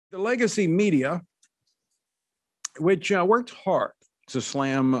The legacy media, which worked hard to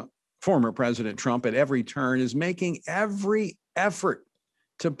slam former President Trump at every turn, is making every effort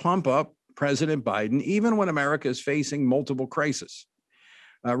to pump up President Biden, even when America is facing multiple crises.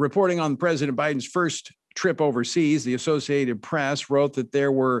 Reporting on President Biden's first trip overseas, the Associated Press wrote that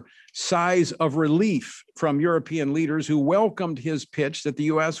there were sighs of relief from European leaders who welcomed his pitch that the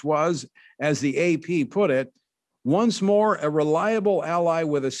U.S. was, as the AP put it, once more a reliable ally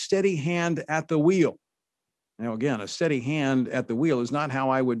with a steady hand at the wheel. Now, again, a steady hand at the wheel is not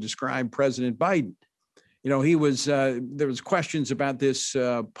how I would describe President Biden. You know, he was, there was questions about this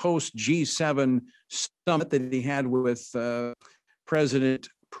post G7 summit that he had with President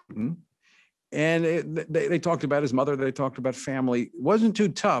Putin. And they talked about his mother. They talked about family. It wasn't too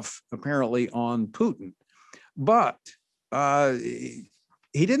tough, apparently, on Putin. But he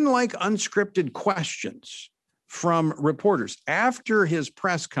didn't like unscripted questions from reporters. After his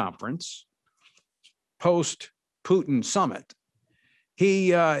press conference, post-Putin summit,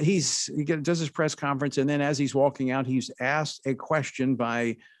 he does his press conference, and then as he's walking out, he's asked a question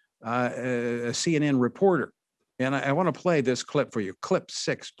by a CNN reporter. And I want to play this clip for you. Clip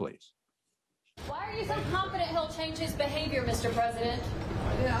 6, please. Why are you so confident he'll change his behavior, Mr. President?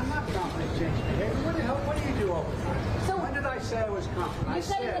 Yeah, I'm not confident he'll change behavior. What do you do all the time? So when did I say I was confident? You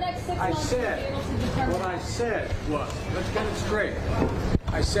said in the next 6 months you'll be able to determine. What I said was, let's get it straight.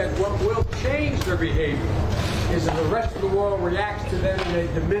 I said what will change their behavior is if the rest of the world reacts to them and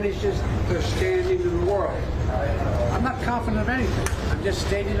it diminishes their standing in the world. I'm not confident of anything. I'm just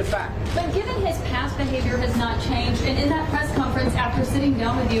stating the fact. But given his past behavior has not changed, and in that press conference after sitting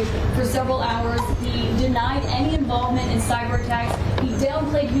down with you for several hours, he denied any involvement in cyber attacks. He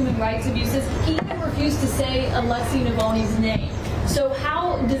downplayed human rights abuses. He even refused to say Alexei Navalny's name. So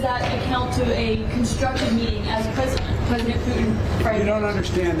how does that account to a constructive meeting as President Putin? You don't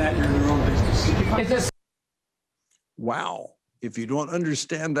understand that, you're in the wrong business. Wow. If you don't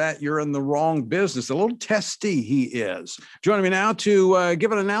understand that, you're in the wrong business. A little testy he is. Joining me now to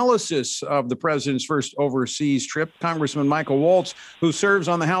give an analysis of the president's first overseas trip, Congressman Michael Waltz, who serves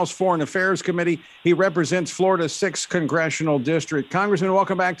on the House Foreign Affairs Committee. He represents Florida's 6th Congressional District. Congressman,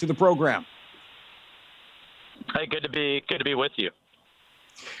 welcome back to the program. Hey, good to be with you.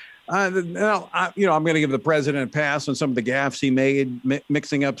 I'm going to give the president a pass on some of the gaffes he made,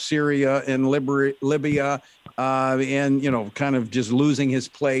 mixing up Syria and Libya, and, kind of just losing his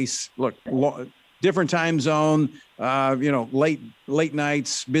place. Look, different time zone, late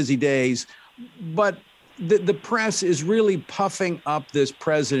nights, busy days. But the press is really puffing up this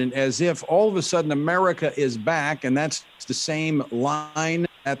president as if all of a sudden America is back, and that's the same line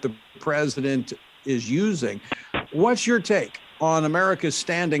that the president is using. What's your take on America's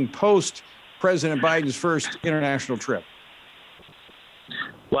standing post President Biden's first international trip?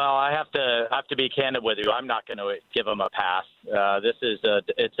 Well, I have to be candid with you. I'm not going to give him a pass.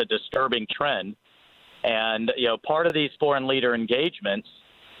 It's a disturbing trend, and part of these foreign leader engagements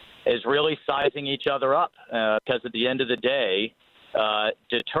is really sizing each other up because at the end of the day,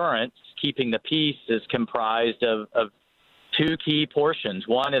 deterrence, keeping the peace, is comprised of two key portions.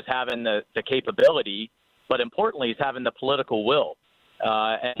 One is having the capability, but importantly is having the political will.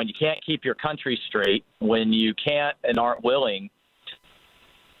 And when you can't keep your country straight, when you can't and aren't willing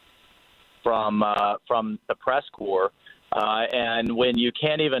from the press corps, and when you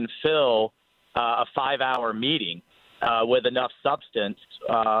can't even fill a 5-hour meeting with enough substance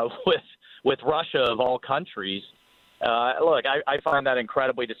with Russia of all countries, look, I find that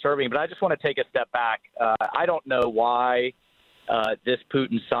incredibly disturbing. But I just want to take a step back. I don't know why this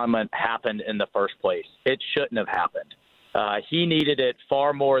Putin summit happened in the first place. It shouldn't have happened. He needed it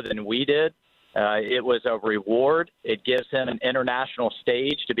far more than we did. It was a reward. It gives him an international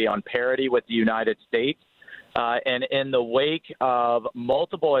stage to be on parity with the United States. And in the wake of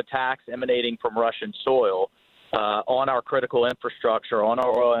multiple attacks emanating from Russian soil on our critical infrastructure, on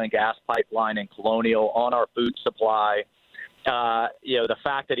our oil and gas pipeline in Colonial, on our food supply, the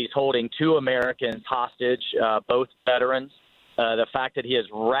fact that he's holding 2 Americans hostage, both veterans, the fact that he is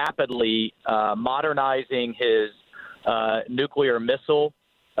rapidly modernizing his nuclear missile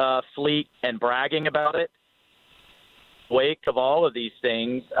fleet and bragging about it. Wake of all of these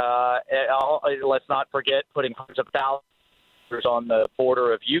things, let's not forget putting hundreds of thousands on the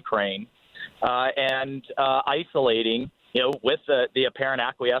border of Ukraine and isolating, with the apparent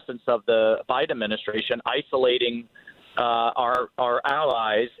acquiescence of the Biden administration, isolating our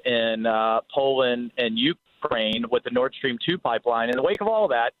allies in Poland and Ukraine with the Nord Stream 2 pipeline. In the wake of all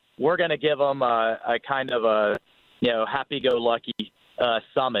that, we're going to give them a kind of a happy-go-lucky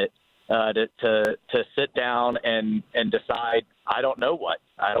summit to sit down and decide I don't know what.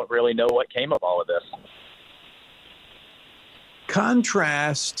 I don't really know what came of all of this.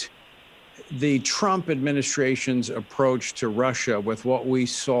 Contrast the Trump administration's approach to Russia with what we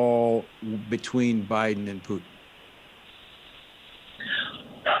saw between Biden and Putin.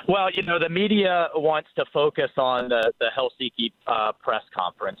 Well, the media wants to focus on the Helsinki press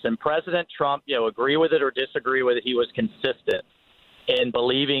conference. And President Trump, agree with it or disagree with it, he was consistent in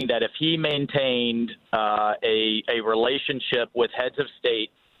believing that if he maintained a relationship with heads of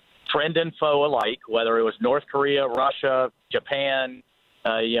state, friend and foe alike, whether it was North Korea, Russia, Japan,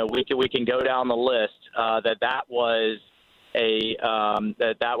 we can go down the list, that was a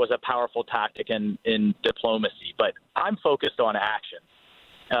powerful tactic in diplomacy. But I'm focused on action.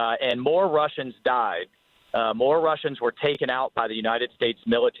 And more Russians died. More Russians were taken out by the United States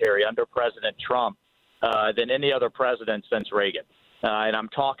military under President Trump than any other president since Reagan. And I'm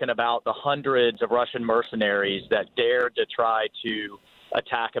talking about the hundreds of Russian mercenaries that dared to try to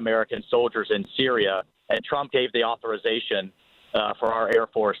attack American soldiers in Syria. And Trump gave the authorization for our Air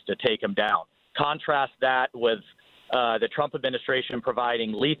Force to take them down. Contrast that with the Trump administration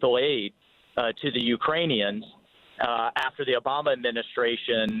providing lethal aid to the Ukrainians after the Obama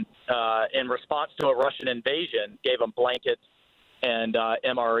administration, in response to a Russian invasion, gave them blankets and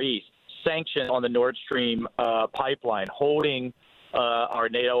MREs, sanctioned on the Nord Stream pipeline, holding our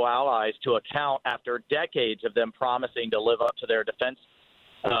NATO allies to account after decades of them promising to live up to their defense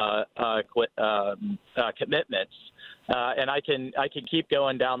commitments. And I can keep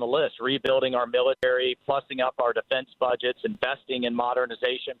going down the list, rebuilding our military, plussing up our defense budgets, investing in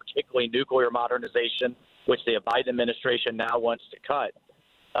modernization, particularly nuclear modernization, which the Biden administration now wants to cut.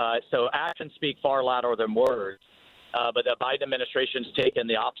 So actions speak far louder than words. But the Biden administration's taken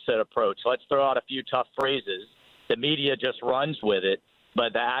the opposite approach. Let's throw out a few tough phrases. The media just runs with it,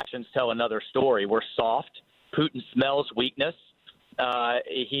 but the actions tell another story. We're soft. Putin smells weakness.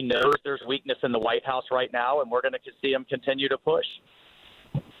 He knows there's weakness in the White House right now, and we're going to see him continue to push.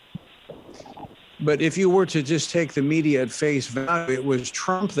 But if you were to just take the media at face value, it was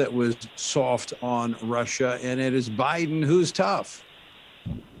Trump that was soft on Russia, and it is Biden who's tough.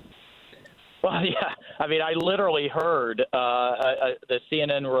 Well, yeah. I mean, I literally heard the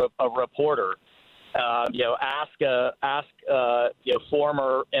CNN reporter, ask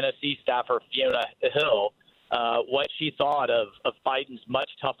former NSC staffer Fiona Hill what she thought of Biden's much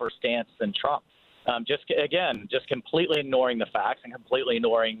tougher stance than Trump. Just completely ignoring the facts and completely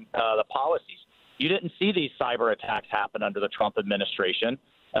ignoring the policies. You didn't see these cyber attacks happen under the Trump administration.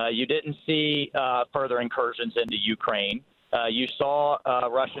 You didn't see further incursions into Ukraine. You saw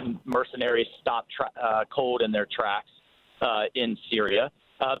Russian mercenaries stop cold in their tracks in Syria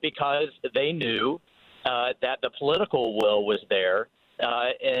because they knew that the political will was there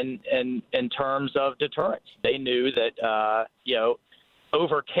in terms of deterrence. They knew that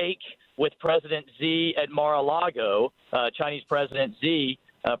over cake with President Xi at Mar-a-Lago, Chinese President Xi,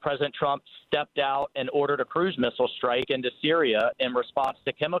 President Trump stepped out and ordered a cruise missile strike into Syria in response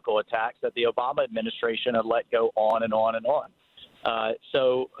to chemical attacks that the Obama administration had let go on and on and on.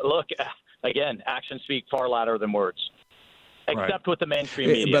 So, look, again, actions speak far louder than words, except with the mainstream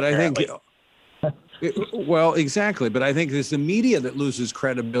media. But I think, well, exactly. But I think it's the media that loses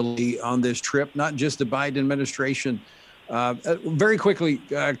credibility on this trip, not just the Biden administration. Very quickly,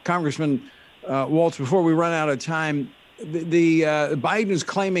 Congressman Waltz, before we run out of time, the Biden is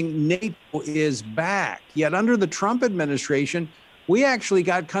claiming NATO is back. Yet under the Trump administration, we actually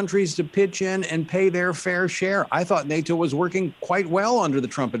got countries to pitch in and pay their fair share. I thought NATO was working quite well under the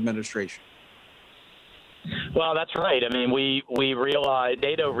Trump administration. Well, that's right. I mean,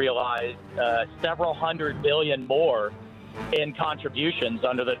 NATO realized several $100 billion more in contributions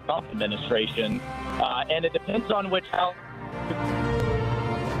under the Trump administration, and it depends on which house.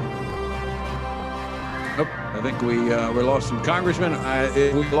 Oh, I think we lost some Congressman.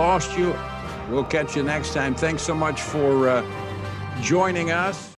 If we lost you, we'll catch you next time. Thanks so much for joining us.